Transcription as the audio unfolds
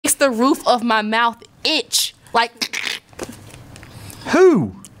the roof of my mouth itch. Like,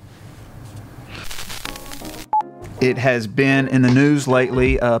 who? It has been in the news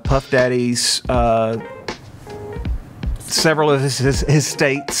lately. Puff Daddy's several of his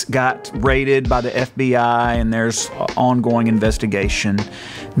states got raided by the FBI, and there's ongoing investigation.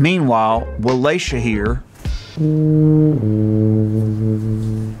 Meanwhile, Wallacia here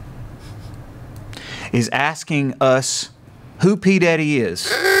is asking us who P Daddy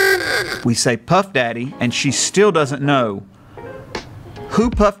is. We say Puff Daddy, and she still doesn't know who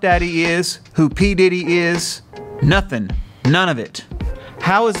Puff Daddy is, who P Diddy is. Nothing. None of it.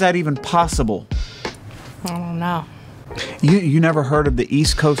 How is that even possible? I don't know. You never heard of the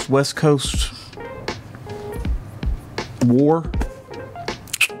East Coast, West Coast war?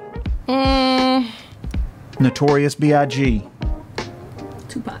 Notorious B.I.G.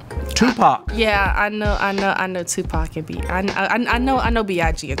 Tupac. Yeah, I know Tupac and B. I know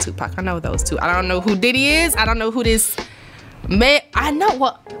B.I.G. and Tupac. I know those two. I don't know who Diddy is. I don't know who this man. I know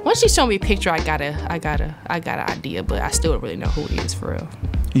what. Once she showed me a picture, I got an idea, but I still don't really know who he is for real.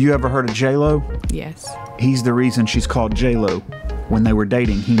 You ever heard of J-Lo? Yes. He's the reason she's called J-Lo. When they were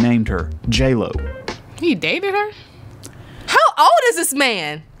dating, he named her J-Lo. He dated her? How old is this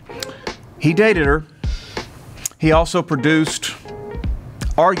man? He dated her. He also produced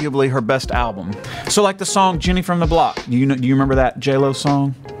arguably her best album. So like the song Jenny from the Block. Do you remember that J-Lo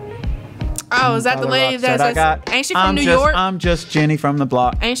song? Oh, is that the lady that's... Ain't she from New York? I'm just Jenny from the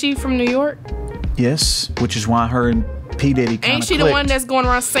Block. Ain't she from New York? Yes, which is why her and P Diddy kind of Ain't she the one that's going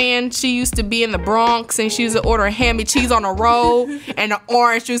around saying she used to be in the Bronx and she used to order ham and cheese on the road and the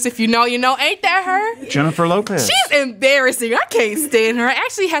orange juice, if you know, you know? Ain't that her? Jennifer Lopez. She's embarrassing. I can't stand her. I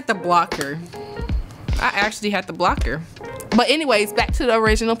actually had to block her. But anyways, back to the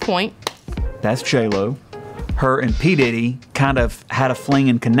original point. That's J-Lo. Her and P Diddy kind of had a fling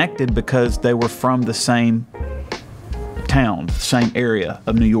and connected because they were from the same town, the same area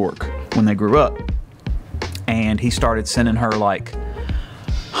of New York when they grew up. And he started sending her like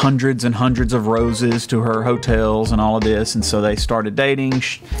hundreds and hundreds of roses to her hotels and all of this. And so they started dating.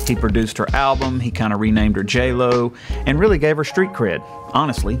 He produced her album. He kind of renamed her J-Lo and really gave her street cred,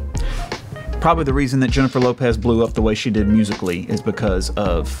 honestly. Probably the reason that Jennifer Lopez blew up the way she did musically is because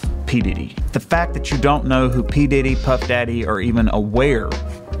of P. Diddy. The fact that you don't know who P. Diddy, Puff Daddy, are even aware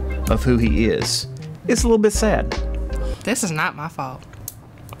of who he is a little bit sad. This is not my fault.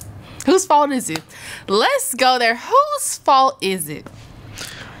 Whose fault is it? Let's go there. Whose fault is it?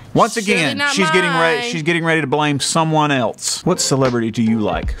 Once again, she's getting ready to blame someone else. What celebrity do you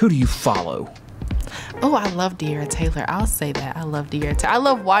like? Who do you follow? Oh, I love De'Ara Taylor. I'll say that. I love De'Ara Taylor. I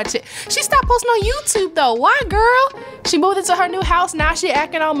love watching. She stopped posting on YouTube though. Why, girl? She moved into her new house. Now she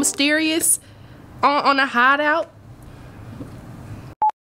acting all mysterious on a hideout.